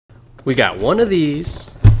We got one of these.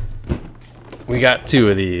 We got two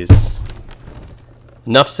of these.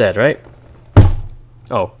 Enough said, right?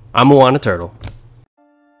 Oh, I'm Moana Turtle.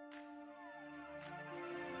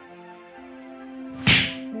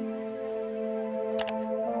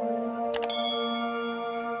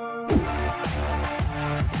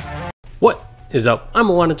 What is up? I'm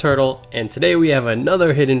Moana Turtle, and today we have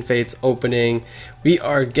another Hidden Fates opening. We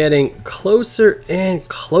are getting closer and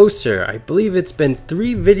closer. I believe it's been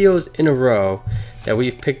 3 videos in a row that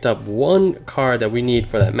we've picked up one card that we need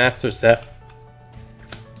for that master set.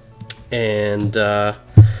 And yeah,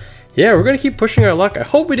 we're gonna keep pushing our luck. I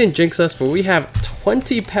hope we didn't jinx us, but we have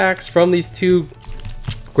 20 packs from these 2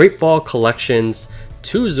 Great Ball collections,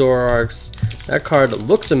 2 Zoroarks. That card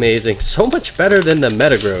looks amazing, so much better than the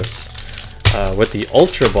Metagross with the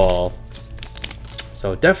Ultra Ball.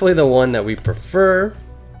 So definitely the one that we prefer.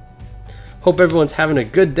 Hope everyone's having a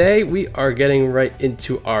good day. We are getting right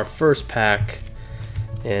into our first pack.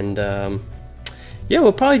 And yeah,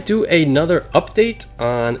 we'll probably do another update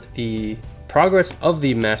on the progress of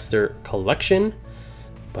the Master Collection.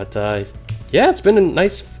 But yeah, it's been a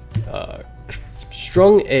nice,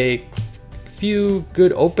 strung a few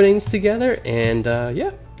good openings together, and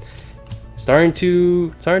yeah, starting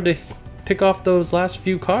to pick off those last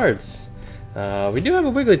few cards. We do have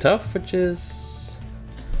a Wigglytuff, which is,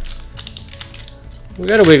 we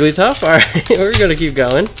got a Wigglytuff. All right, we're gonna keep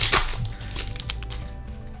going.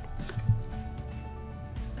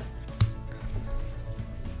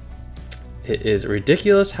 It is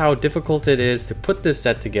ridiculous how difficult it is to put this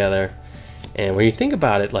set together, and when you think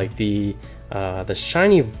about it, like the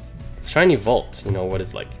shiny vault, you know, what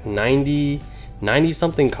is like 90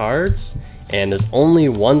 something cards, and there's only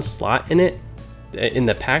one slot in it in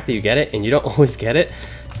the pack that you get it, and you don't always get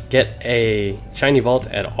a shiny vault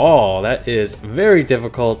at all. That is very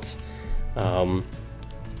difficult. Yeah,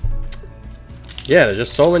 there's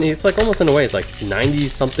just so many. It's like almost in a way it's like 90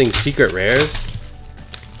 something secret rares.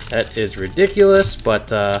 That is ridiculous,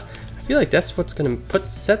 but I feel like that's what's gonna put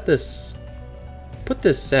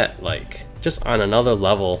this set like just on another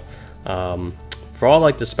level. For all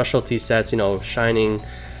like the specialty sets, you know, Shining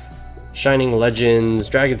Legends,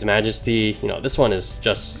 Dragon's Majesty, you know, this one is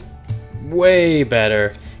just way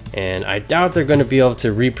better, and I doubt they're going to be able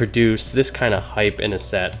to reproduce this kind of hype in a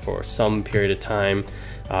set for some period of time.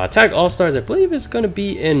 Tag All-Stars, I believe, is going to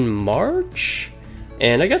be in March,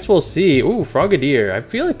 and I guess we'll see. Ooh, Frogadier. I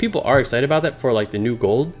feel like people are excited about that for like the new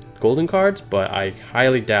golden cards, but I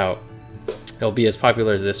highly doubt it'll be as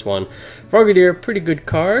popular as this one. Frogadier, pretty good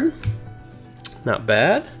card. Not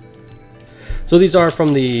bad. So these are from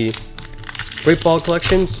the Great Ball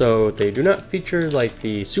collection, so they do not feature like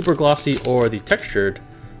the super glossy or the textured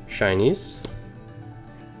shinies.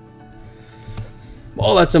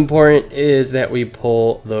 All that's important is that we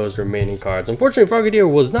pull those remaining cards. Unfortunately, Frogadier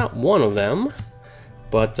was not one of them,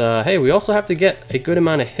 but hey, we also have to get a good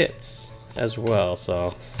amount of hits as well,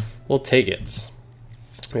 so we'll take it.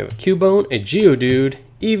 We have a Cubone, a Geodude,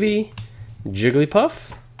 Eevee,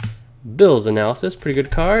 Jigglypuff, Bill's Analysis, pretty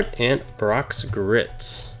good card, and Brock's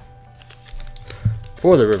Grit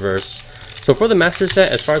for the reverse. So for the master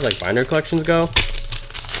set, as far as like binder collections go,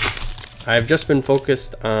 I've just been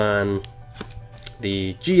focused on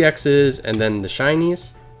the GXs and then the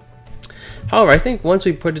shinies. However, I think once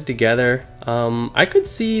we put it together, I could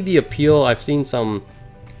see the appeal. I've seen some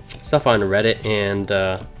stuff on Reddit and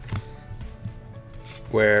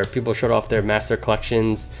where people showed off their master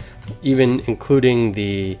collections, even including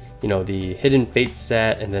the, you know, the Hidden Fates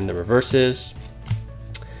set and then the reverses.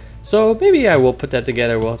 So maybe I will put that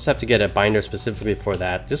together. We'll just have to get a binder specifically for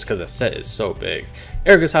that, just because the set is so big.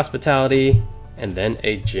 Ergus Hospitality, and then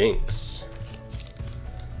a Jinx.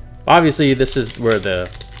 Obviously, this is where the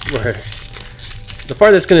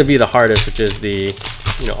part that's going to be the hardest, which is the,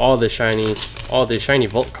 you know, all the shiny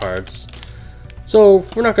Vault cards. So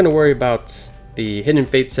we're not going to worry about the Hidden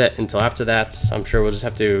Fate set until after that. I'm sure we'll just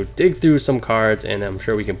have to dig through some cards, and I'm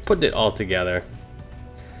sure we can put it all together.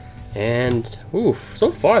 And oof,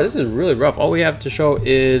 so far this is really rough. All we have to show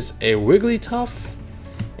is a Wigglytuff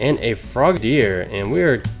and a Frogadier, and we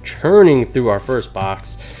are churning through our first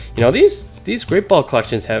box. You know, these Great Ball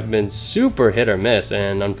collections have been super hit or miss,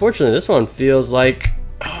 and unfortunately this one feels like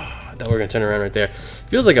that we're gonna turn around right there.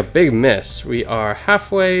 Feels like a big miss. We are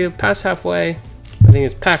past halfway. I think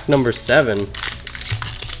it's pack number 7.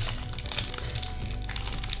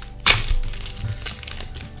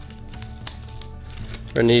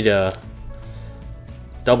 We're gonna need a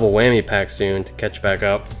double whammy pack soon to catch back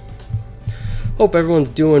up. Hope everyone's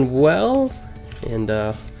doing well, and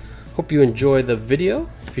hope you enjoy the video.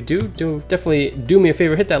 If you do, definitely do me a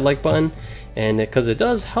favor, hit that like button, and because it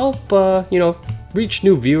does help, you know, reach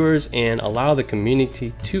new viewers and allow the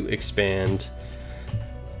community to expand.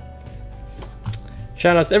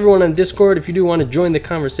 Shout out to everyone on Discord. If you do want to join the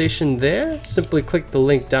conversation there, simply click the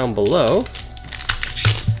link down below.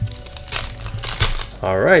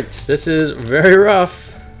 Alright, this is very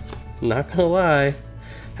rough, not gonna lie.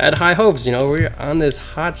 Had high hopes, you know, we're on this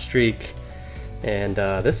hot streak, and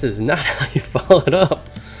this is not how you follow it up.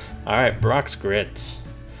 Alright, Brock's grit.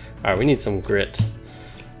 Alright, we need some grit.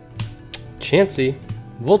 Chansey,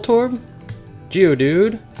 Voltorb,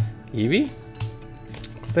 Geodude, Eevee,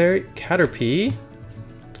 Fairy, Caterpie,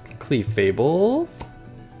 Clefable,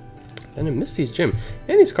 and a Misty's Gym.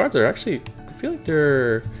 And these cards are actually, I feel like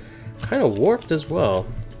they're kind of warped as well.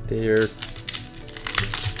 They're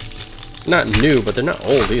not new, but they're not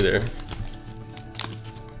old either.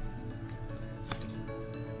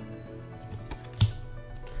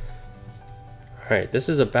 Alright, this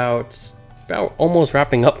is about almost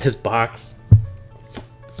wrapping up this box.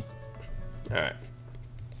 Alright.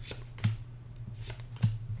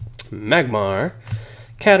 Magmar,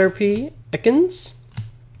 Caterpie, Ekans,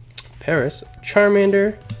 Paris,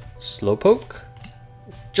 Charmander, Slowpoke,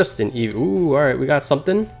 Justin Eve. Ooh, alright, we got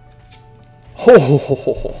something.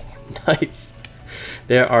 Oh, nice.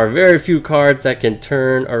 There are very few cards that can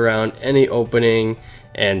turn around any opening,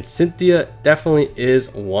 and Cynthia definitely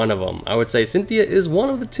is one of them. I would say Cynthia is one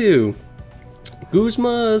of the two.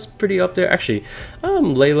 Guzma is pretty up there. Actually,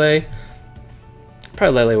 Lele.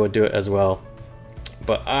 Probably Lele would do it as well.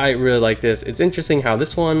 But I really like this. It's interesting how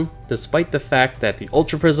this one, despite the fact that the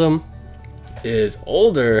Ultra Prism is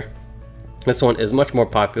older, this one is much more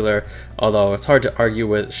popular, although it's hard to argue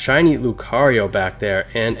with Shiny Lucario back there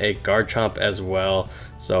and a Garchomp as well.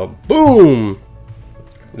 So, boom!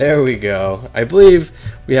 There we go. I believe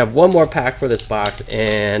we have one more pack for this box,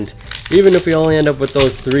 and even if we only end up with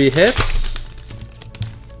those 3 hits,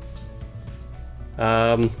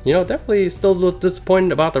 you know, definitely still a little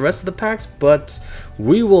disappointed about the rest of the packs, but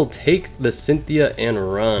we will take the Cynthia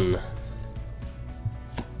and run.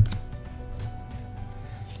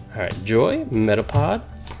 Alright, Joy, Metapod,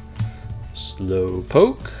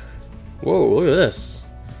 Slowpoke. Whoa, look at this.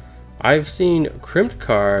 I've seen crimped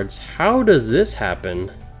cards. How does this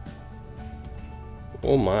happen?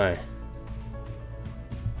 Oh my.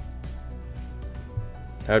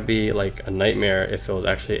 That would be like a nightmare if it was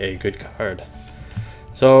actually a good card.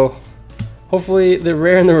 So, hopefully the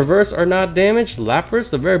rare and the reverse are not damaged.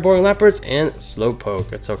 Lapras, the very boring Lapras, and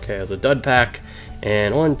Slowpoke. It's okay as a dud pack.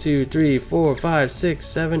 And 1, 2, 3, 4, 5, 6,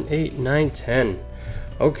 7, 8, 9, 10.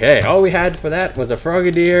 Okay, all we had for that was a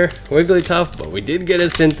Frogadier, Wigglytuff, but we did get a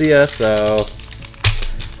Cynthia, so...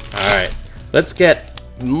 Alright, let's get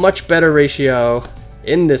much better ratio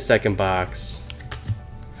in this second box.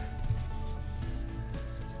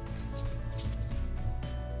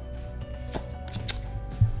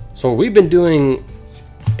 So we've been doing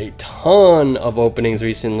a ton of openings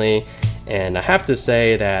recently, and I have to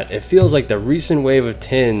say that it feels like the recent wave of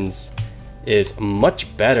tins is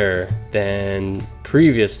much better than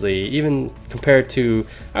previously, even compared to,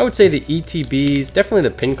 I would say, the ETBs, definitely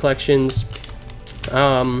the pin collections.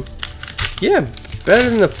 Yeah, better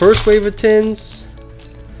than the first wave of tins.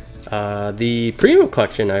 The premium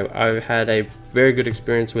collection I've had a very good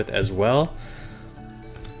experience with as well.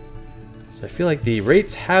 So I feel like the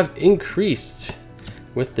rates have increased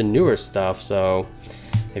with the newer stuff, so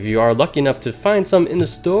if you are lucky enough to find some in the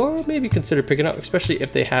store, maybe consider picking up, especially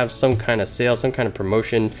if they have some kind of sale, some kind of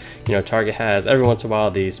promotion. You know, Target has every once in a while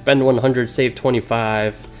the spend 100, save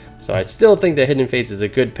 25. So I still think that Hidden Fates is a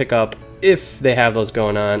good pickup if they have those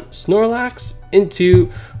going on. Snorlax into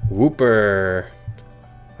Wooper.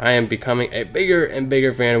 I am becoming a bigger and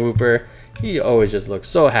bigger fan of Wooper. He always just looks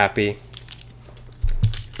so happy.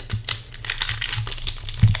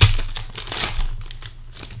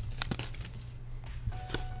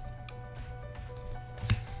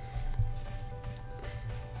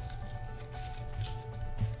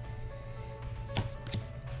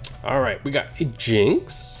 Alright, we got a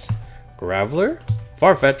Jinx, Graveler,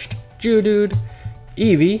 Farfetch'd, Geodude,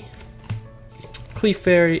 Eevee,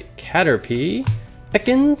 Clefairy, Caterpie,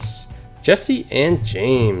 Ekans, Jesse, and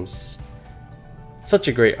James. Such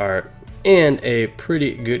a great art, and a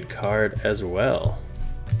pretty good card as well.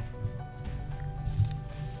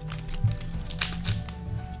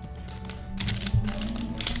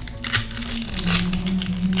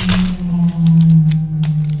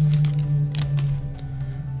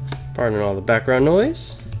 Pardon all the background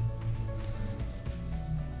noise.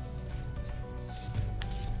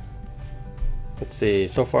 Let's see,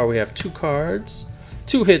 so far we have 2 cards,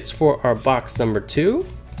 2 hits for our box number 2.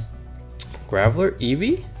 Graveler,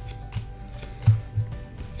 Eevee,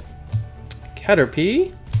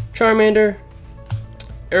 Caterpie, Charmander,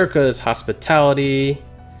 Erica's Hospitality.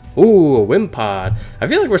 Ooh, a Wimpod. I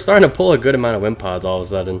feel like we're starting to pull a good amount of Wimpods all of a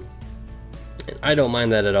sudden. And I don't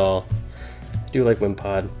mind that at all. I do like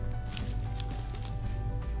Wimpod.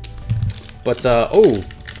 But, oh,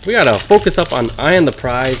 we gotta focus up on Eye on the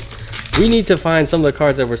Prize. We need to find some of the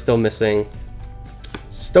cards that we're still missing.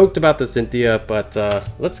 Stoked about the Cynthia, but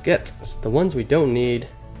let's get the ones we don't need.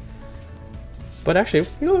 But actually,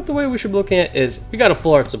 you know what the way we should be looking at is we got a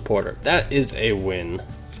full art supporter. That is a win.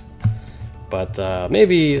 But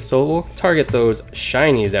maybe, so we'll target those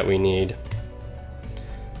shinies that we need.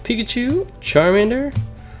 Pikachu, Charmander,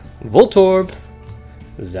 Voltorb,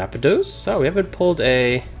 Zapdos. Oh, we haven't pulled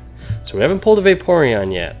a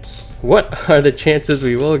Vaporeon yet. What are the chances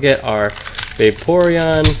we will get our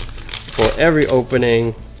Vaporeon for every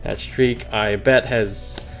opening? That streak, I bet,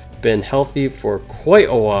 has been healthy for quite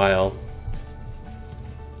a while.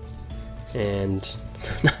 And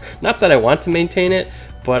not that I want to maintain it,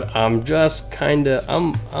 but I'm just kinda,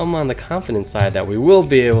 I'm on the confident side that we will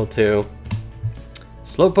be able to.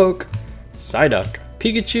 Slowpoke, Psyduck,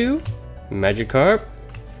 Pikachu, Magikarp,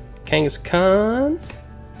 Kangaskhan,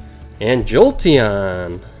 and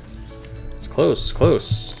Jolteon. It's close,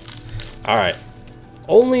 close. Alright.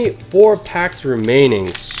 Only 4 packs remaining.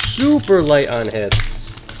 Super light on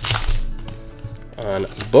hits on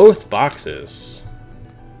both boxes.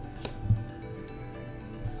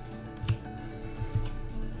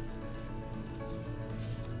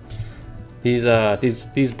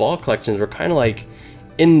 These ball collections were kind of like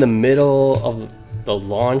in the middle of the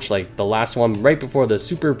launch, like the last one right before the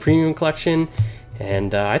super premium collection,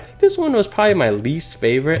 and I think this one was probably my least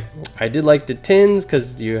favorite. I did like the tins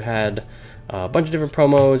because you had a bunch of different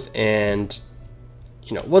promos, and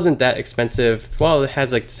you know, it wasn't that expensive. Well, it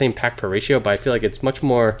has like the same pack per ratio, but I feel like it's much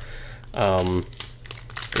more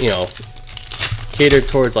you know, catered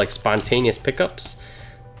towards like spontaneous pickups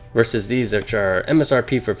versus these, which are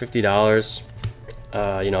MSRP for $50.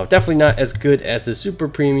 You know, definitely not as good as the super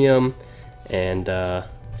premium, and so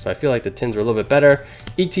I feel like the tins were a little bit better.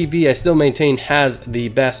 ETB, I still maintain, has the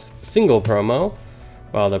best single promo,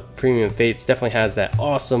 while the premium Fates definitely has that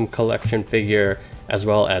awesome collection figure, as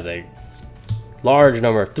well as a large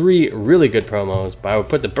number of 3 really good promos. But I would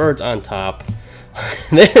put the birds on top.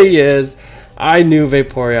 There he is. I knew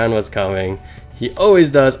Vaporeon was coming. He always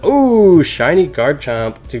does. Ooh, shiny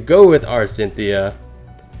Garchomp to go with our Cynthia.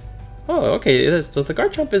 Oh, okay. So the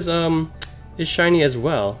Garchomp is shiny as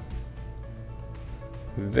well.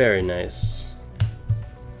 Very nice.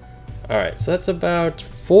 All right, so that's about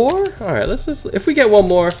 4. All right, let's just, if we get one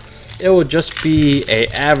more, it will just be a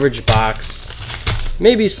average box,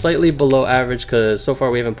 maybe slightly below average because so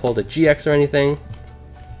far we haven't pulled a GX or anything.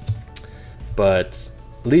 But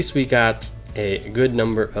at least we got a good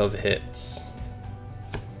number of hits.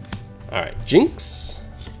 All right, Jinx,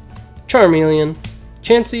 Charmeleon,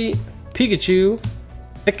 Chansey, Pikachu,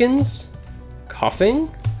 Ekans,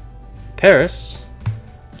 Coughing, Paris,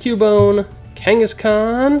 Cubone,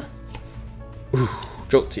 Kangaskhan, ooh,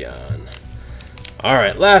 Jolteon. All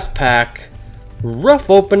right, last pack. Rough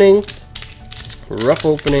opening. Rough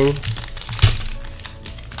opening.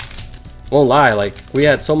 Won't lie, like we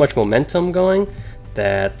had so much momentum going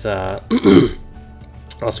that I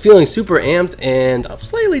was feeling super amped, and I'm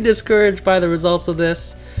slightly discouraged by the results of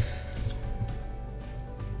this.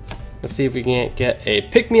 Let's see if we can get a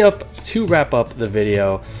pick-me-up to wrap up the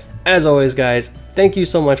video. As always, guys, thank you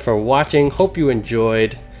so much for watching. Hope you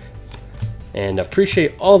enjoyed, and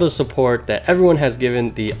appreciate all the support that everyone has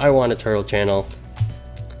given the I Want a Turtle channel.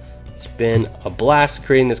 It's been a blast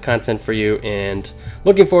creating this content for you, and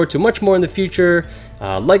looking forward to much more in the future.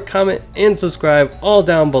 Like, comment, and subscribe all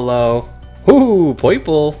down below. Ooh,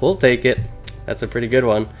 Poiple, we'll take it. That's a pretty good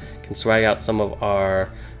one. Can swag out some of our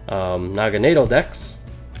Naganadel decks.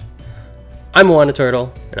 I'm I Want a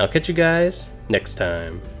Turtle, and I'll catch you guys next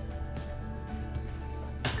time.